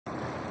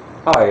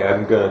Hi,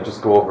 I'm going to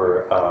just go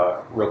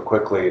over real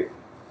quickly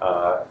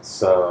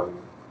some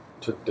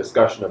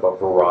discussion about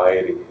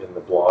variety in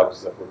the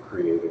blogs that we're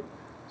creating.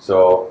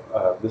 So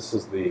this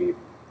is the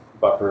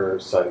buffer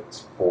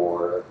sites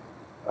for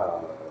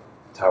uh,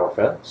 tower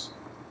fence.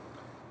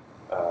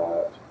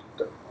 I'll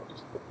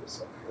just put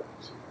this up here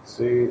so you can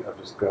see. I've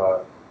just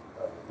got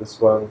this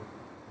one.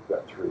 I've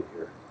got three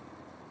here.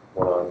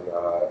 One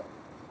on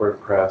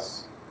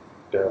WordPress,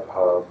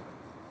 DevHub,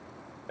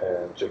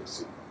 and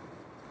Jigsaw.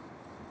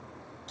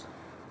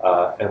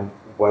 And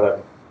what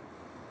I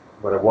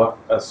want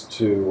us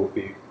to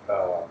be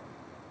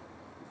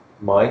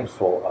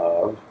mindful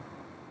of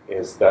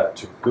is that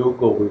to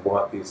Google, we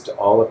want these to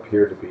all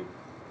appear to be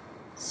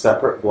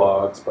separate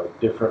blogs by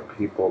different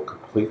people,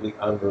 completely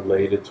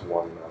unrelated to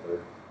one another,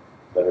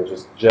 that are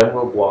just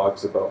general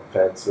blogs about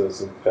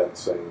fences and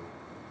fencing,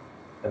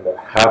 and that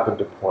happen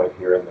to point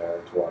here and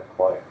there to our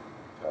client,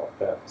 to our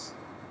fence.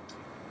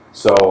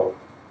 So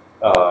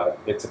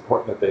it's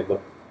important that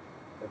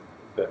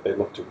they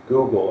look to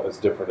Google as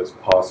different as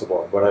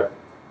possible. And what I've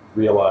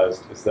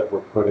realized is that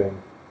we're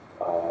putting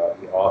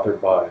the author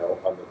bio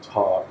on the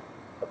top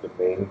of the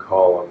main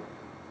column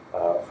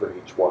for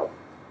each one.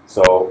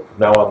 So from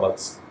now on,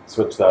 let's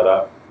switch that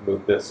up,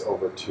 move this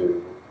over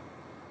to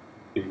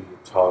the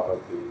top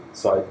of the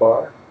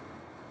sidebar.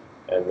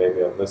 And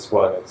maybe on this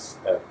one, it's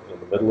in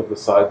the middle of the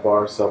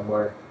sidebar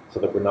somewhere, so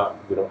that we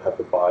don't have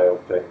the bio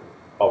thing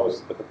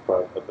always at the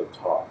front at the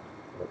top.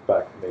 In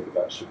fact, maybe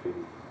that should be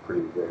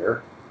pretty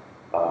rare.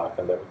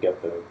 And then we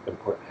get the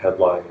important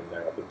headline in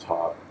there at the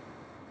top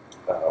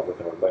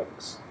with our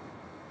links.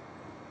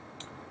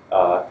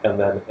 And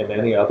then in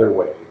any other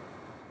way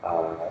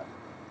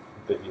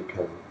that you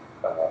can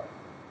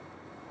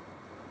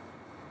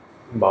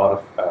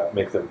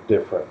make them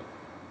different,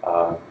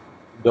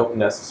 don't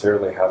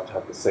necessarily have to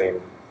have the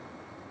same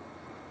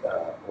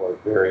or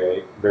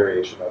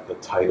variation of the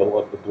title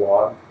of the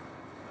blog.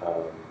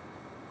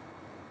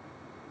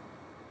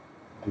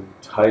 The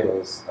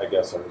titles, I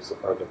guess,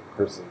 are the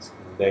person's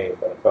name,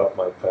 but about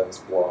my fence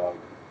blog,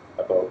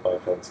 about my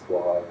fence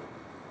blog,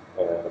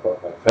 and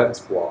about my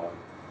fence blog,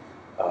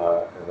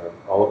 and then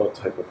all about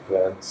type of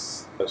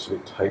fence. That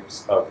should be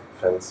types of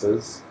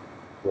fences,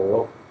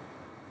 plural.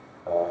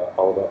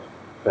 All about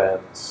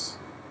fence,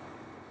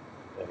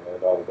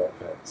 and all about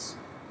fence.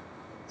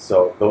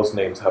 So those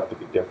names have to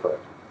be different.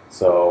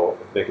 So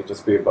they could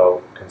just be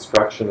about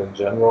construction in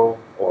general,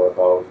 or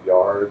about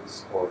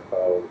yards, or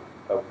about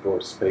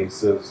outdoor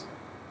spaces.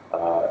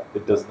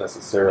 It doesn't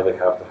necessarily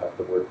have to have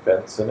the word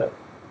fence in it,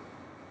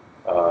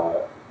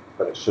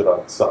 but it should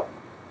on some.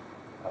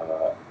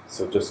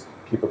 So just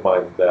keep in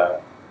mind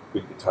that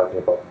we'd be talking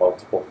about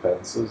multiple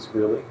fences,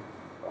 really,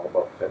 all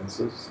about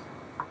fences.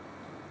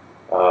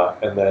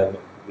 And then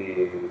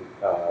the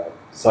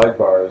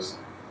sidebars,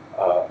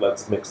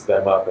 let's mix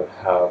them up and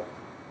have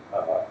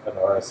an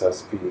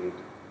RSS feed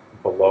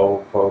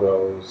below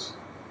photos,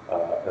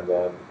 and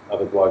then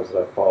other blogs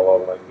that I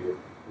follow might be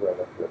right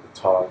up here at the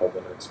top of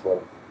the next one.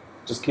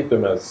 Just keep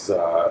them as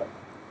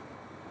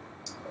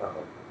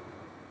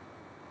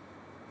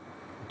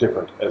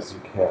different as you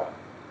can.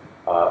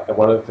 And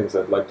one of the things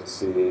I'd like to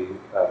see,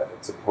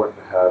 it's important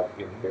to have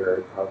in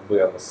here,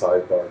 probably on the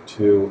sidebar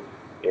too,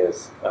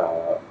 is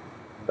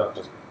not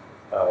just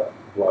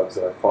blogs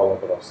that I follow,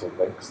 but also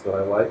links that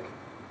I like.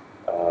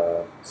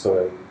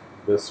 So in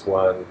this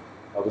one,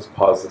 I'll just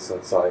pause this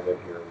and sign in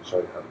here and show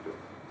you how to do it.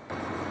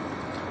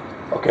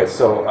 Okay,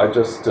 so I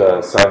just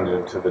signed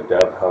into the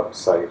DevHub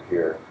site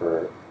here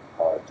for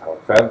Tower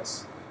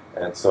Fence,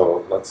 and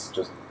so let's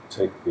just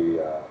take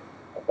the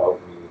About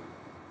Me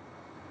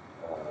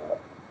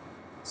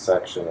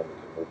section and we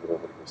can move it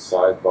over to the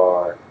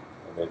sidebar,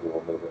 and maybe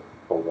we'll move it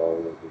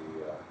below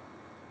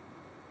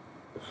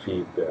the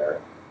feed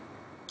there.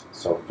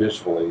 So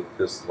visually,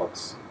 this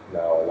looks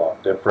now a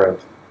lot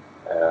different,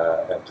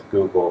 and to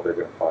Google, they're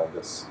going to find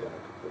this in a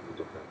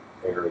completely different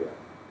area.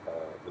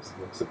 This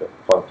looks a bit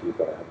funky,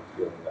 but I have a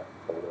feeling that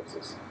photo's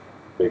as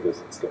big as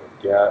it's going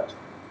to get.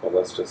 But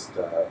let's just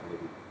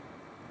maybe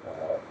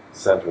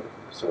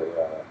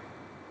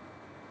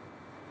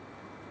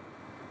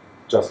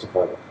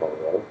justify the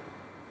photo.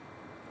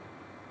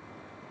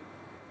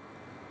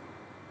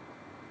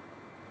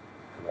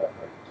 And that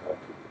might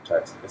keep the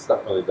text. It's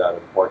not really that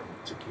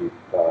important to keep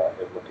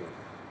it looking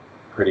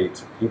pretty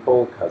to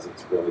people, because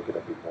it's really going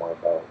to be more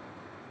about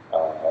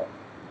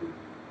the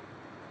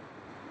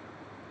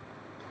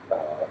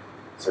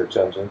search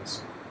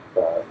engines,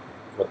 but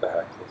what the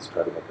heck, let's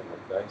try to make it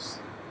look nice.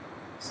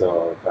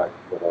 So in fact,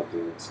 what I'll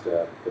do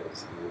instead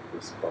is move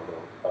this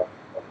photo up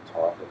on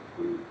top of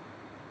the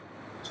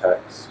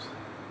text.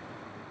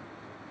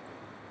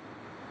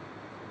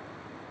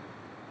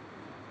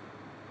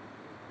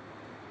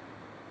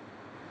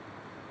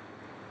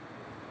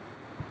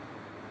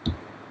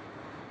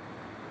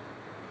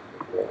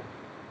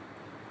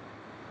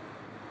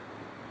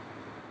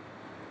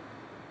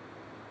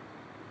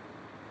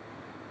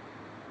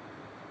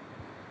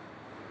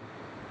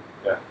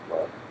 Yeah,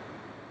 well,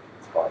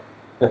 it's fine.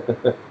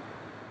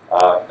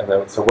 And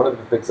then, so one of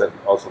the things I'd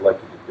also like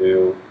you to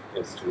do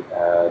is to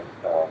add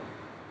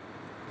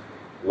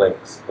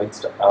links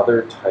to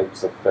other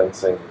types of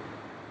fencing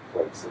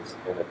places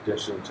in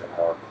addition to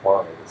our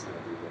client is going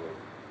to be really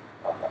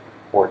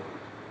important.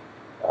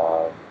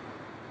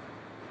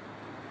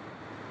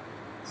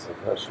 So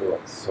I'm not sure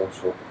what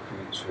social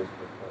features,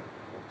 but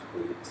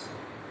tweets,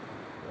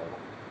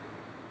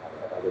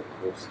 other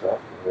cool stuff.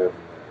 We have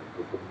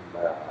Google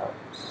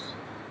Maps.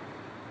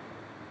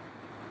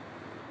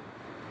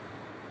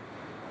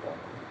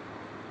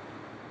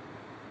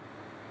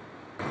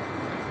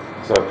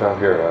 So I've found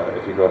here,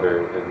 if you go to,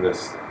 in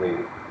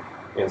the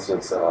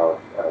instance of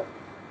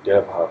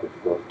DevHub, if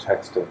you go to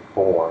text and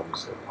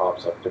forms, it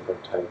pops up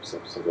different types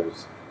of, so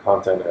there's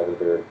content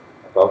editor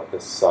about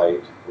this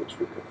site, which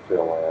we could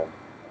fill in,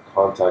 a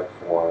contact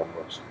form,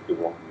 which we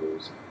won't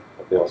use,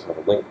 but they also have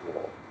a link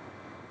role.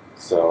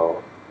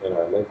 So in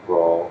our link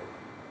role,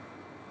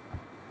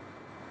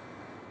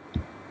 we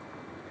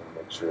can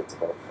make sure it's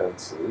about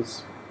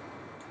fences.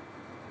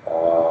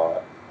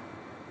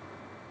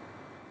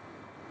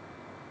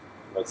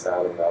 Let's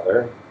add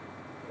another.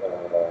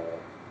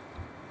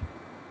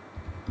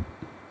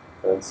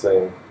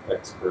 Fencing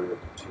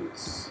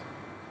expertise.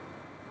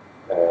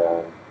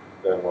 And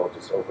then we'll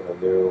just open a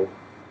new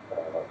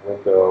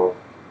window,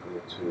 go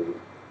to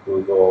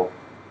Google.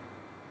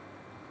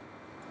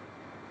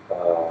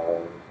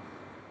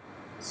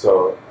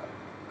 So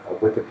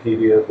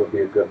Wikipedia would be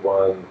a good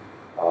one,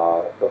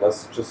 but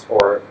let's just,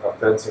 or a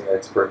fencing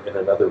expert in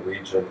another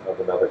region of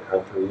another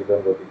country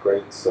even would be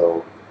great.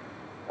 So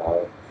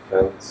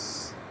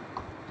fence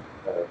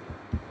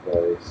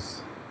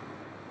place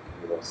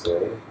USA, I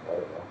don't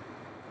know,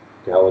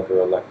 Gallagher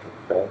Electric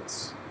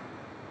Fence.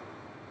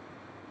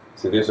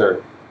 So these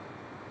are,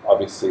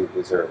 obviously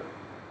these are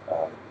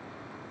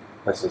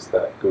places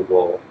that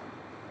Google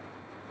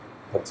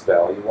puts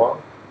value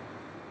on.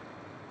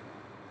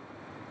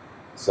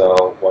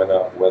 So why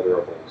not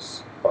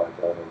weatherables by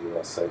Gallagher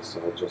USA?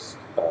 So we'll just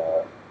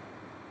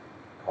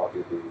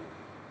copy the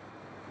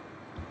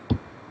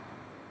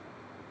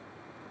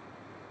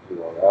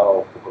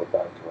URL, we'll go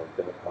back to our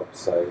DevHub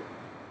site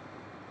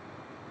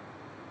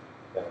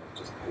and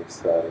just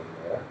paste that in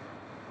there.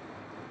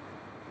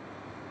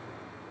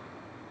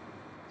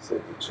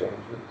 Save the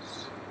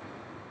changes.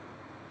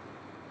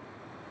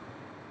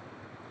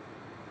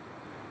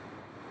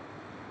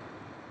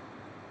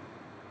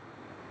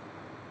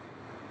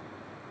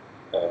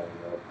 And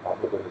I'll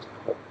probably just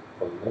put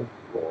a link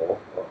role.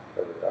 Oh,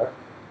 there we are.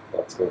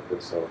 Let's move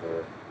this over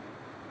to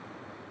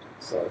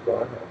the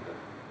sidebar and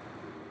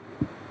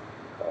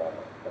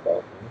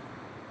about me.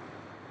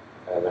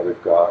 And then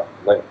we've got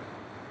link.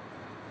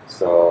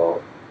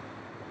 So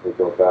if we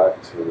go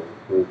back to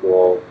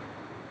Google,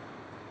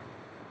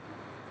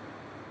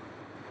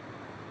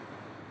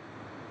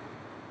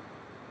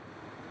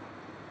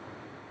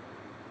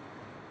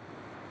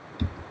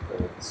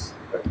 it's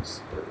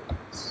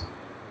experts,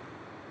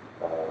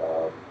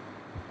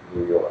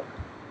 New York.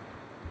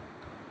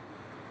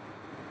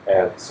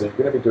 And so you're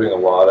going to be doing a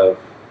lot of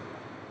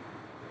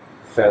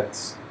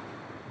fence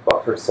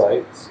buffer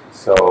sites,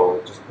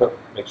 so just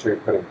make sure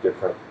you're putting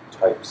different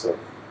types of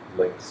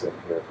links in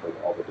here for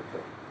all the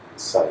different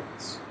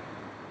sites.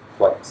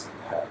 Flex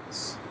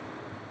pets.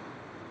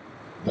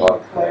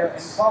 Clear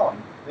and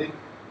column. Okay,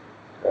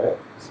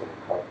 so we'll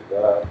copy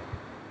that.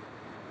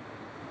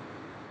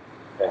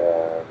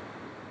 And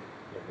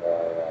in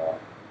our,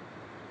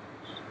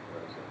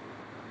 where is it?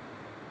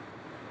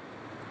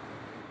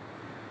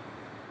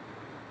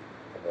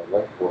 In the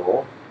link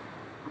role,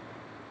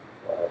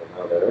 we'll add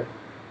another.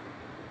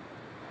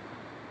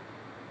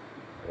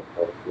 We'll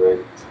call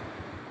great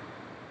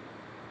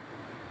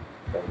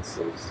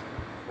fences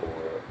for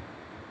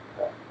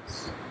pets.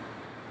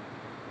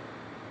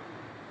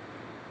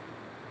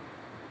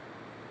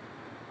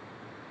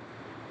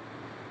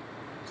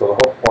 So the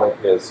whole point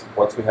is,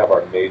 once we have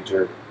our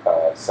major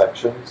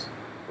sections,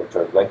 which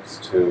are links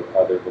to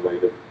other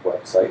related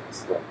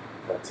websites like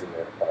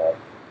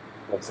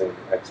fencing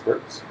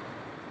experts,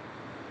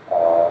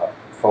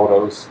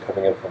 photos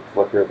coming in from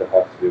Flickr that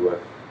have to do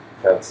with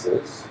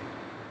fences,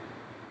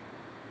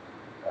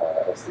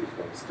 as these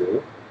links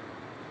do,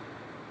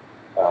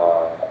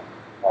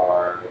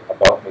 our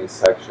About Me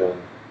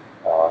section,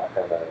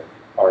 and an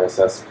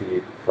RSS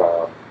feed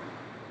from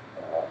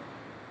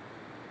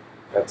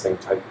fencing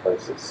type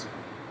places,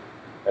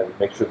 and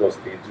make sure those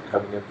feeds are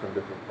coming in from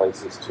different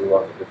places too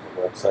on the different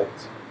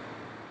websites.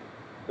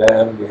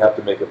 Then we have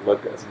to make it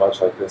look as much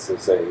like this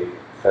as a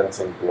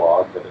fencing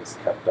blog that is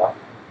kept up.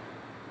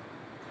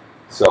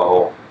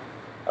 So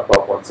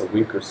about once a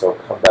week or so,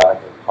 come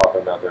back and pop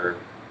another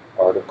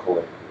article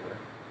in here.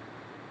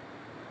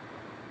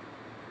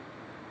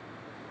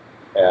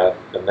 And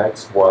the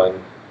next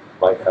one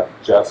might have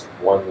just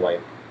one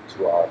link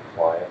to our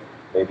client,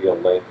 maybe a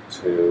link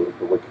to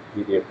the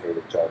Wikipedia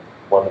page on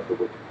one of the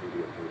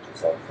Wikipedia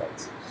pages on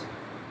fences.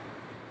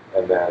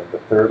 And then the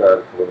third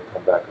article will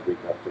come back a week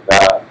after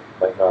that,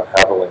 might not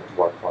have a link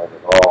to our client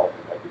at all.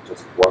 It might be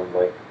just one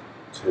link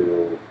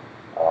to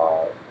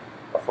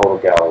a photo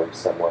gallery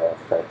somewhere on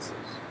fences.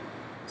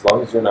 As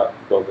long as you're not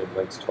building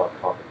links to our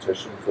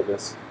competition for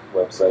this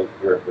website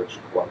here in British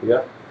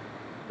Columbia,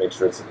 make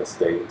sure it's in the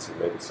States or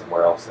maybe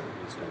somewhere else in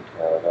Eastern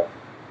Canada,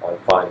 I'm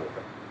fine with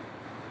it.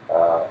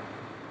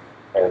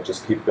 And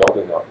just keep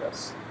building on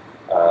this.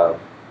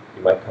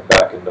 You might come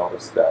back and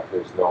notice that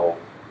there's no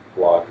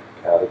blog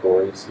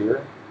categories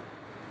here.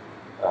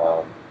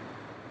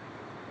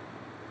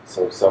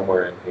 So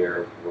somewhere in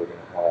here we're going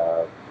to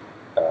have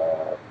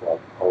blog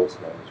posts,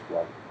 manage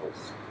blog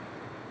posts.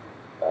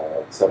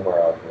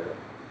 Somewhere out here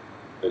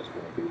there's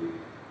going to be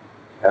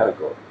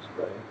categories,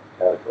 right?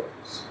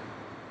 Categories.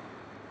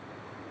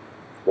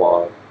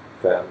 Blog,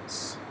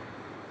 fence.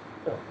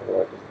 No,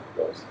 otherwise it doesn't have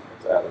those.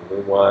 Let's add a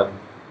new one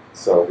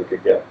so we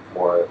could get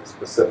more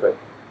specific.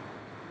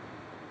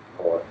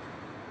 Or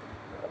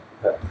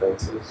pet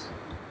fences.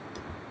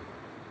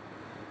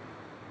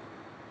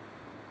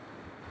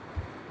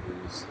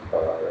 These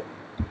are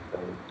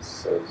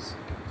fences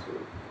to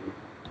keep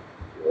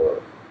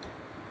your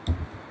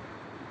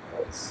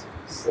pets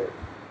safe.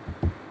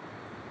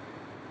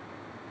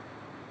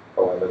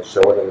 Oh, and then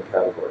show it in the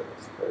category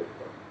list. There you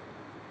go.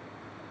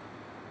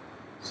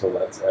 So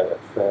let's add a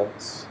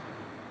fence.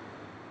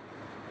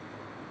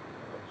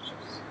 Let's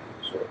just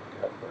show it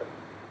in the category.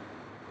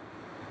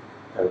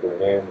 Category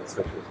name, let's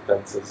make sure it's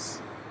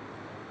fences.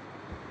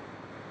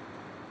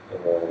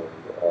 And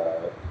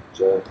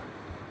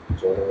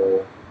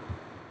general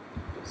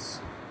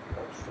discussion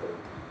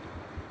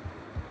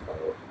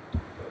of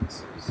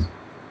fences.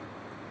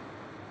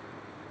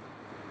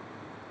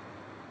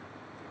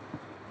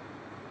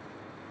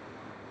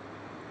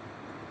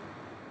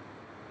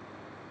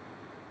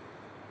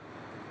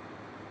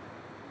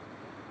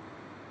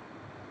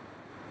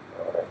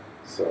 Alright,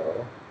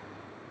 so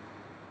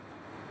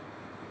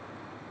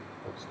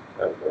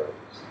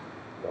categories.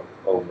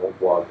 No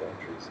blog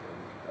entries in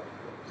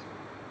categories.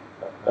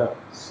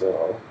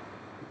 So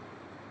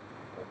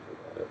I could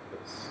edit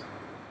this.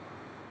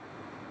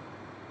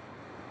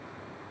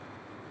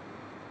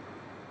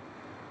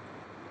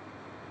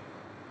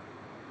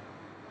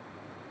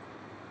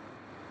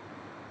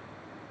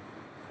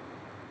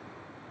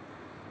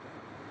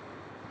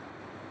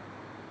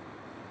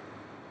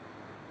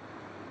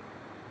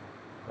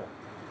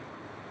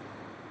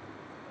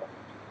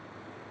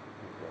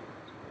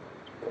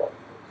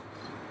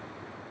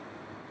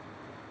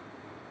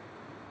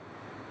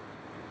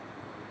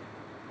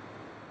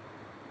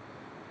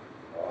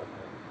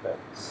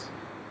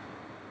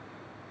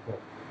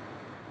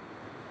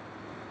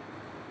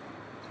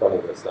 It's funny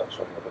that it's not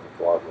showing up in the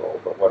blog roll,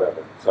 but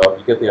whatever. So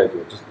you get the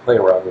idea. Just play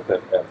around with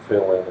it and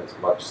fill in as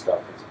much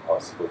stuff as you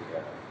possibly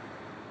can.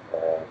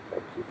 And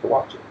thank you for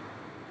watching.